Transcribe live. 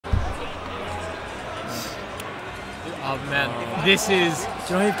Oh man, this is... Do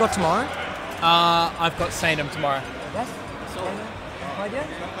you know who you've got tomorrow? I've got Sainham tomorrow. Yes?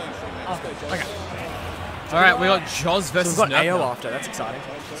 Okay. Alright, we got Joz versus So we've got Nerpna. AO after, that's exciting.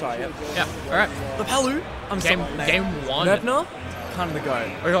 Sorry, yeah. Yeah, alright. The Palu. Game 1. Nerpna, kind of the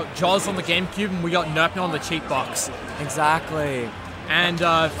go. We got Joz on the GameCube and we got Nerpna on the cheat box. Exactly. And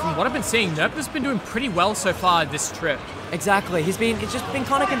from what I've been seeing, Nerpna's been doing pretty well so far this trip. Exactly. It's just been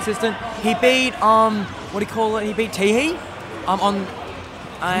kind of consistent. He beat what do you call it? He beat Teehee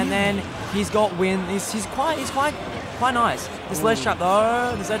and then he's got win. He's quite nice. This ledge trap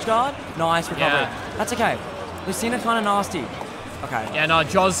though, this edge guard, nice recovery. Yeah. That's okay. Lucina kind of nasty. Okay. Yeah, no,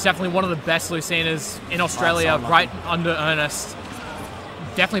 Joz definitely one of the best Lucinas in Australia, right under Ernest.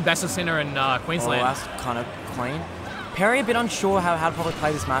 Definitely best Lucina in Queensland. Oh, that's kind of clean. Perry a bit unsure how to probably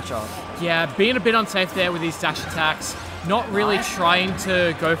play this matchup. Yeah, being a bit unsafe there with these dash attacks. Not really trying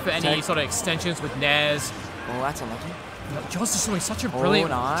to go for any sort of extensions with Nairs. Oh, that's unlucky. Joz is doing such a brilliant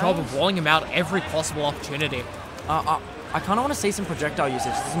job of walling him out every possible opportunity. I kind of want to see some projectile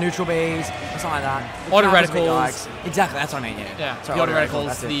usage. Neutral bees, something like that. Auto reticles. Exactly, that's what I mean, Yeah, sorry, the auto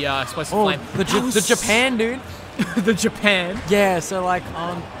reticles, the explosive flame. The Japan, dude. The Japan? Yeah, so like,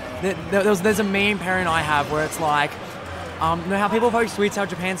 there's a meme Perry and I have where it's like, you know how people post tweets how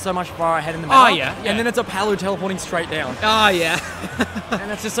Japan's so much far ahead in the meta? Oh, yeah. And then it's a Palu teleporting straight down. Oh, yeah.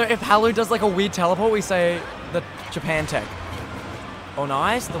 And it's just so, if Palu does like a weird teleport, we say the Japan tech. Oh,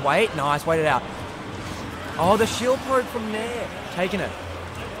 nice. The wait. Nice. Wait it out. Oh, the shield probe from there. Taking it.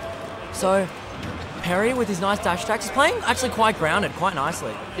 So, Perry with his nice dash attacks is playing actually quite grounded, quite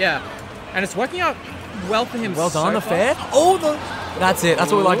nicely. Yeah. And it's working out well for him. Well done, so the fair. Oh, that's it.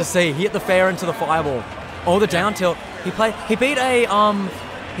 That's what we like to see. He hit the fair into the fireball. Oh, the down tilt. He beat a.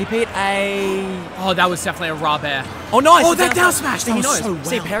 Oh, that was definitely a raw bear. Oh, nice. Oh, that down smash. He That was knows. so well.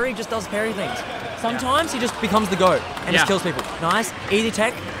 See, Perry just does Perry things. Sometimes he just becomes the GOAT and just kills people. Nice. Easy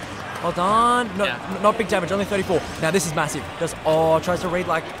tech. Well done. Not big damage, only 34. Now this is massive. Just, tries to read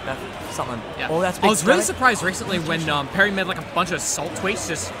like something. Yeah. Oh, that's big. I was really surprised recently when Perry made like a bunch of salt tweets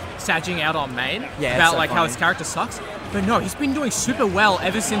just sagging out on main about like how his character sucks. But no, he's been doing super well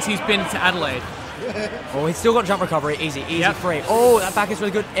ever since he's been to Adelaide. Oh, he's still got jump recovery. Easy free. Oh, that back is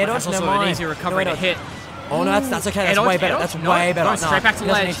really good. Air dodge, That's never also mind. an easy recovery to hit. Oh, no, that's okay. That's way better. That's way better. No, straight back to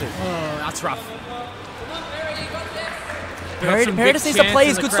ledge. To. Oh, that's rough. Perry just needs to play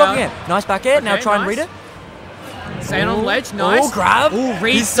his good stock again. Nice back air. Now try and read it. Staying on ledge. Nice. Oh, grab. Oh,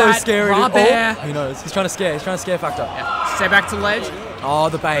 read he's so scary. Bear. He knows. He's trying to scare. He's trying to scare factor. Yeah. Stay back to ledge. Oh,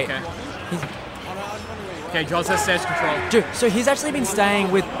 the bait. Okay. Okay, Joz has stage control. Dude, so he's actually been staying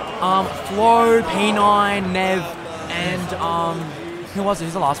with Flo, P9, Nev, and who was it?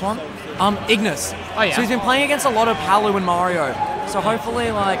 Who's the last one? Ignis. Oh yeah. So he's been playing against a lot of Palu and Mario. So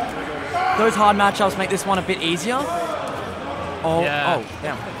hopefully, like, those hard matchups make this one a bit easier. Oh, yeah. Oh,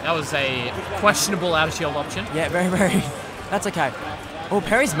 damn. That was a questionable out of shield option. Yeah, very, very. That's okay. Oh,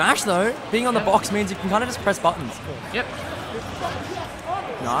 Perry's mash though. Being on the box means you can kind of just press buttons. Yep.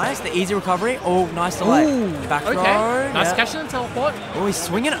 Nice, the easy recovery. Oh, nice delay. Ooh, back throw. Okay. Nice catching the teleport. Oh, he's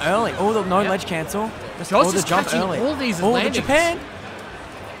swinging early. Oh, no ledge cancel. Just the jump early. All these the landings. Japan.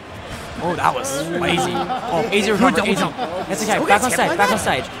 Oh, that was easy. Oh, easy recovery. Easy. That's okay. Back on stage. Back on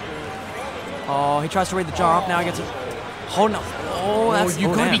stage. Oh, he tries to read the jump. Now he gets it. Hold up. Oh, that's.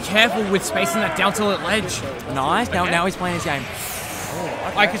 You've got to be careful with spacing that down tilt at ledge. Nice. Now he's playing his game. Oh,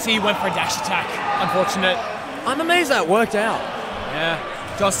 okay. I could see he went for a dash attack. Unfortunate. I'm amazed that worked out. Yeah.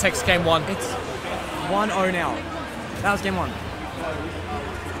 Joz takes game 1. It's 1-0 now. That was game 1.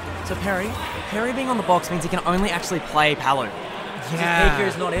 So Perry being on the box means he can only actually play Palu. Yeah. Pika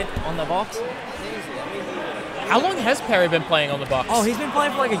is not it on the box. How long has Perry been playing on the box? Oh, he's been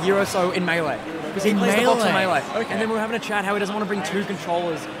playing for like a year or so in Melee. Because he plays the box in Melee. Okay. And then we were having a chat how he doesn't want to bring 2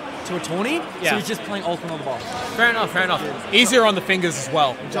 controllers to a tourney. Yeah. So he's just playing Ultimate on the box. Fair enough. Easier on the fingers as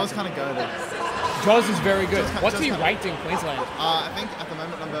well. Joz kind of go there. Joz is very good. What's he ranked in Queensland? I think at the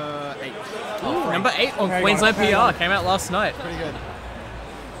moment number 8. Oh, number 8 on Queensland PR. Came out last night. Pretty good.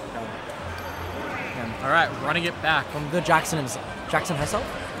 All right, running it back. From the Jackson herself?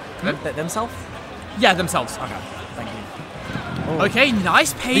 Themselves? Yeah, themselves. Okay, thank you. Oh. Okay,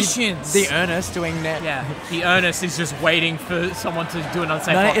 nice patience. The Ernest doing that. Yeah, the Ernest is just waiting for someone to do an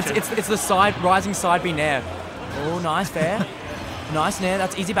unsafe option. It's the rising side B nair. Oh, nice fair. Nice nair.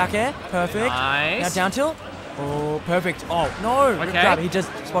 That's easy back air. Perfect. Nice. Now down tilt. Oh, perfect. Oh, no. Okay. Grab. He just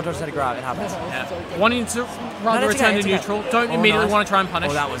spot dodge, had a grab. It happens. Yeah. Wanting to rather return to neutral. Don't immediately want to try and punish.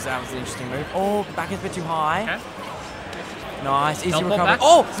 Oh, that was an interesting move. Oh, back is a bit too high. Okay. Nice. Easy recovery. Back.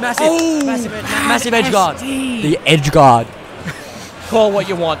 Oh, massive. Oh, massive edge guard. The edge guard. Call what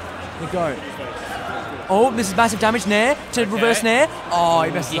you want. The go. Oh, this is massive damage. Nair to reverse Nair. Oh,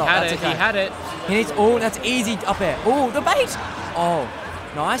 he messed He up. had That's it. okay. He had it. He needs. Oh, that's easy up there. Oh, the bait. Oh,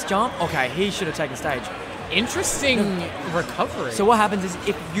 nice jump. Okay, he should have taken stage. Interesting recovery. So what happens is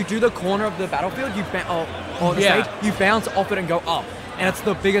if you do the corner of the battlefield, you or the stage, you bounce off it and go up, and it's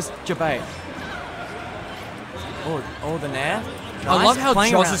the biggest debate. Oh, the Nair. Nice. I love how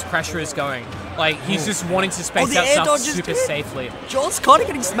Playing Joz's around. pressure is going. Like, he's just wanting to space the out air stuff dodges super too. safely. Joel's kind of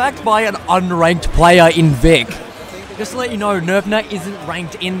getting smacked by an unranked player in Vic. Just to let you know, Nerpna isn't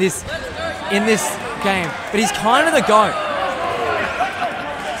ranked in this game, but he's kind of the GOAT.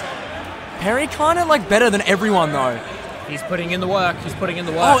 Perry kind of like better than everyone though. He's putting in the work. He's putting in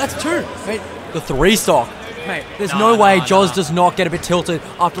the work. Oh, that's 2. Mate, the 3 stock. Mate, there's no way Joz does not get a bit tilted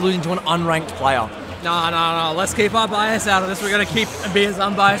after losing to an unranked player. No. Let's keep our bias out of this. We're going to be as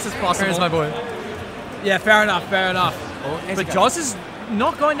unbiased as possible. Here's my boy. Yeah, fair enough. Oh, But Joz is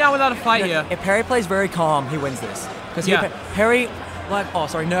not going down without a fight here. If Perry plays very calm, he wins this. Because Perry,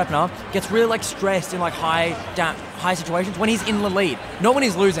 Nerpna gets really like stressed in like high situations when he's in the lead, not when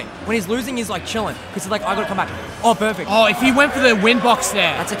he's losing. When he's losing, he's like chilling because he's like, I gotta come back. Oh, perfect. Oh, if he went for the win box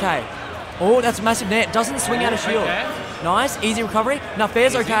there. That's okay. Oh, that's massive net. Doesn't swing out of shield. Okay. Nice, easy recovery. Now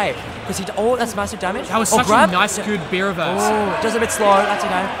Fair's okay because that's massive damage. That was such a nice, good beer reverse. Oh, does a bit slow. That's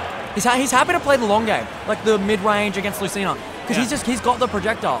okay. He's happy to play the long game, like the mid range against Lucina, because he's got the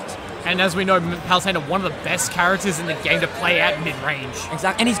projectiles. And as we know, Palutena, one of the best characters in the game to play at mid-range.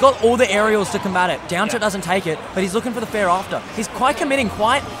 Exactly, and he's got all the aerials to combat it. Down tilt doesn't take it, but he's looking for the fair after. He's quite committing,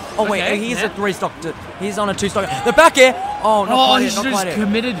 Oh wait, he's a 3 stock. He's on a 2 stock. The back air. Oh, not quite it.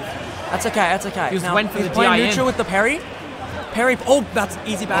 Committed. That's okay. He went for the playing DIN. neutral with the parry. Oh, that's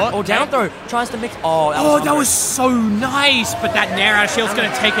easy back. Oh, down throw. Tries to mix. Oh, that was so nice. But that Nair out of shield's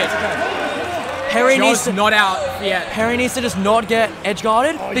going to take it. Perry needs to not out yet. Perry needs to just not get edge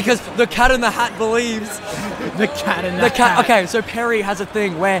guarded because the cat in the hat believes. The cat in the hat. Okay, so Perry has a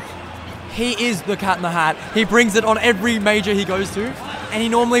thing where he is the cat in the hat. He brings it on every major he goes to, and he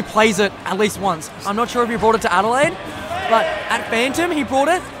normally plays it at least once. I'm not sure if he brought it to Adelaide, but at Phantom he brought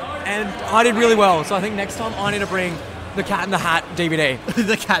it, and I did really well. So I think next time I need to bring the cat in the hat DVD.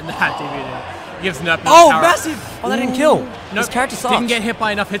 The cat in the hat DVD. Gives Nerpna power. Massive! Oh, that didn't kill. This character sucks. Didn't get hit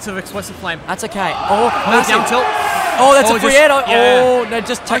by enough hits of explosive flame. That's okay. Oh, massive. Down tilt. Oh, that's a free air. Oh, no,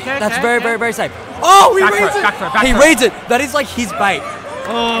 just take. That's very safe. Oh, he reads it. He reads it. That is like his bait.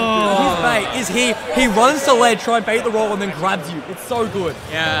 Oh. His bait is he runs to ledge, try and bait the roll, and then grabs you. It's so good.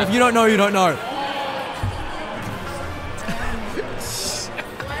 Yeah. If you don't know, you don't know.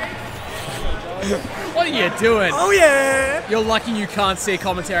 What are you doing? Oh yeah. You're lucky you can't see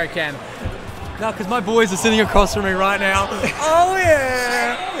commentary cam. No, because my boys are sitting across from me right now. Oh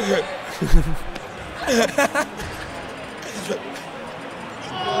yeah.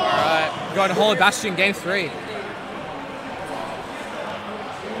 Alright, we're going to Holy Bastion game 3.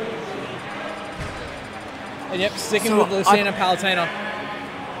 And yep, sticking with Lucina and Palutena.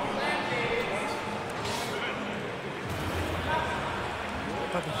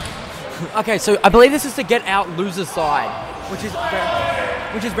 Okay, so I believe this is to get out loser's side, which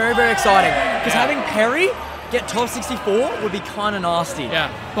is very exciting. Because having Perry get top 64 would be kind of nasty.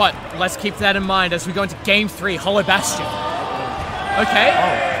 Yeah, but let's keep that in mind as we go into game 3, Hollow Bastion. Okay,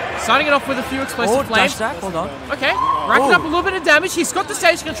 starting it off with a few explosive flames. Dash hold on. Okay, racking up a little bit of damage. He's got the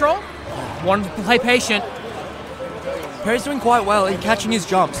stage control. Wanted to play patient. Perry's doing quite well in catching his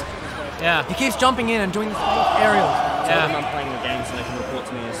jumps. Yeah. He keeps jumping in and doing the aerials. Tell them I'm playing the game so they can report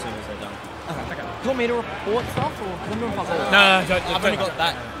to me as soon as they're done. Okay. Do you want me to report stuff or No, don't. I've only got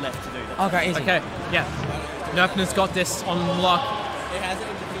that left to do. Okay, easy. Okay, yeah. Nerpna's got this on lock. It hasn't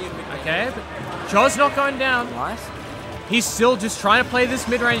interfered with me. Okay, but Joe's not going down. Nice. He's still just trying to play this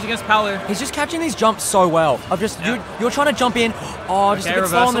mid-range against Palu. He's just catching these jumps so well. You're trying to jump in. Oh, just a bit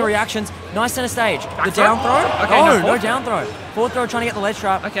slow on the reactions. Nice center stage. The down throw? Okay, no down throw. Forward throw trying to get the ledge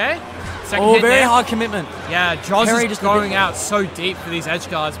trap. Okay. Second hit very there. hard commitment. Yeah, Joz Perry is just going out so deep for these edge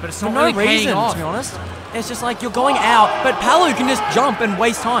guards, but it's not For no really paying reason, off. to be honest. It's just like you're going out, but Palu can just jump and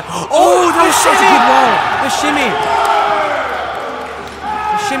waste time. Oh, that was such a good roll. The shimmy.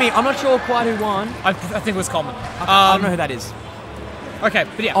 I'm not sure quite who won. I think it was Coleman. I don't know who that is. Okay,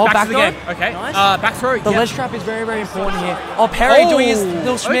 but yeah, Oh, back back to the throw? game. Okay, Nice. back throw. The ledge trap is very important here. Oh, Perry doing his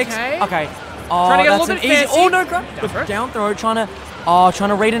little schmicks. Okay. Oh, Trying to get a that's little an bit easy. fancy. Oh no, grab. Down throw. Down throw, trying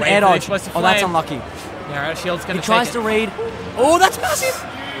to read an Wait air for the dodge. explosive Oh, that's flame. unlucky. Yeah, right, Shield's gonna He tries take to it. read. Oh, that's massive.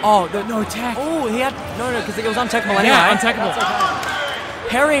 Oh, No tech. Oh, he had no, because it was untechable anyway. Yeah, untechable.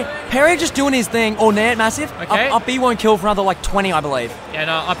 Perry just doing his thing. Oh, Nair, massive. Okay. Up B won't kill for another like 20, I believe. Yeah,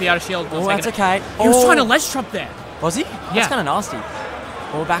 no, up the out of shield. Oh, that's okay. He was trying to ledge trap there. Was he? Yeah. That's kind of nasty.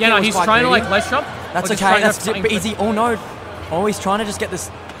 Oh, back Yeah, no, was he's quite trying to greedy. like ledge trap. That's Or just okay. trying to That's go for something easy. Oh no. Oh, he's trying to just get this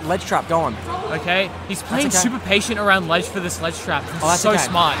ledge trap going. Okay, he's playing super patient around ledge for this ledge trap. Oh, that's so okay.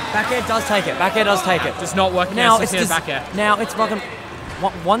 smart. Back air does take it. Back air does take it. Does not work Now against it's back air. Now it's fucking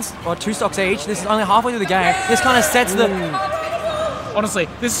once or 2 stocks each. This is only halfway through the game. This kind of sets the. Honestly,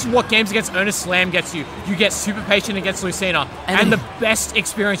 this is what games against Ernest Slam gets you. You get super patient against Lucina, and the best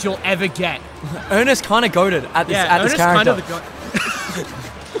experience you'll ever get. Ernest kind of goated at this Ernest character. Kind of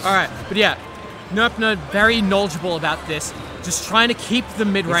the All right, but yeah, Nerpna very knowledgeable about this. Just trying to keep the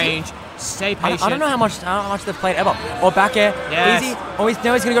mid-range, stay patient. I don't know how much they've played ever. Or back air, easy. Oh,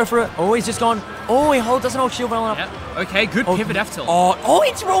 now he's gonna go for it. Oh, he's just gone. Oh, doesn't hold shield well enough. Yep. Okay, good pivot F tilt. Oh,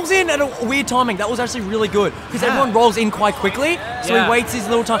 he rolls in at a weird timing. That was actually really good because everyone rolls in quite quickly, so he waits his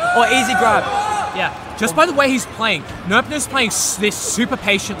little time. Oh, easy grab. Yeah, just by the way he's playing, Nerpna's playing this super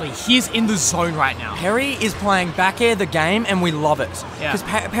patiently. He's in the zone right now. Perry is playing back air the game, and we love it. Yeah.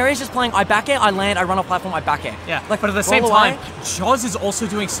 Because Perry's just playing, I back air, I land, I run off platform, I back air. Yeah, like, but at the same time, Jaws is also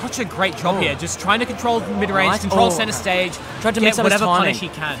doing such a great job here, just trying to control mid-range, control center stage, trying to get mix up whatever his timing. punish he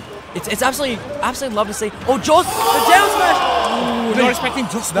can. It's absolutely love to see. Oh, Jaws, the down smash! Not expecting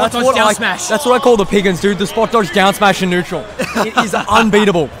spot dodge down smash. That's what I call the Piggins, dude. The spot dodge down smash in neutral. It is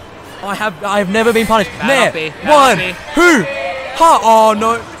unbeatable. I have never been punished. Nair, one, who? Ha! Oh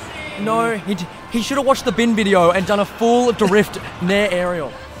no, he should have watched the bin video and done a full drift Nair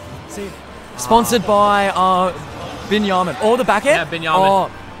aerial. See, sponsored by Bin Yaman. Or the back air? Yeah, Bin Yaman.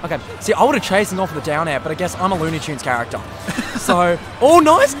 Oh, okay. See, I would have chased him off with the down air, but I guess I'm a Looney Tunes character. So, oh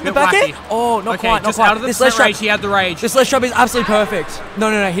nice, the back air. Oh, not quite, not quite. Out of the this rage, he had the rage. This ledge trap is absolutely perfect.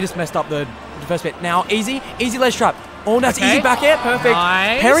 No, he just messed up the first bit. Now, easy ledge trap. Oh, that's easy back air, perfect.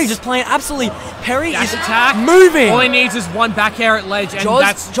 Nice. Perry just playing absolutely. Perry is attack. Moving. All he needs is one back air at ledge, and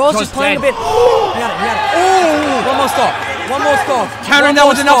Jaws just playing a bit. He had it. Oh, one more stock. Countering that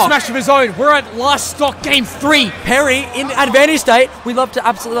with an up smash of his own. We're at last stock, game 3. Perry in advantage state. We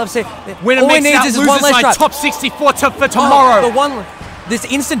absolutely love to see. Winner makes out, loses one ledge trap. Top 64 for tomorrow. This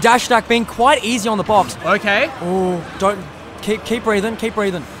instant dash stack being quite easy on the box. Okay. Oh, don't keep breathing.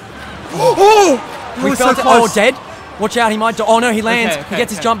 Oh, we felt it. Oh, dead. Watch out, he might do. Oh no, he lands. He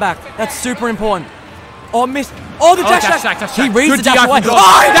gets his jump back. That's super important. Oh, missed. Oh, the dash stack. He reads the dash away.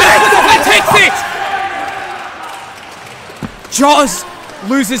 Oh, he takes it! Jaws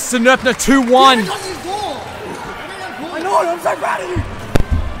loses to Nerpna 2-1. I know, I'm so proud of you.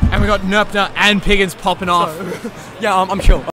 And we got Nerpna and Piggins popping off. Yeah, I'm chill.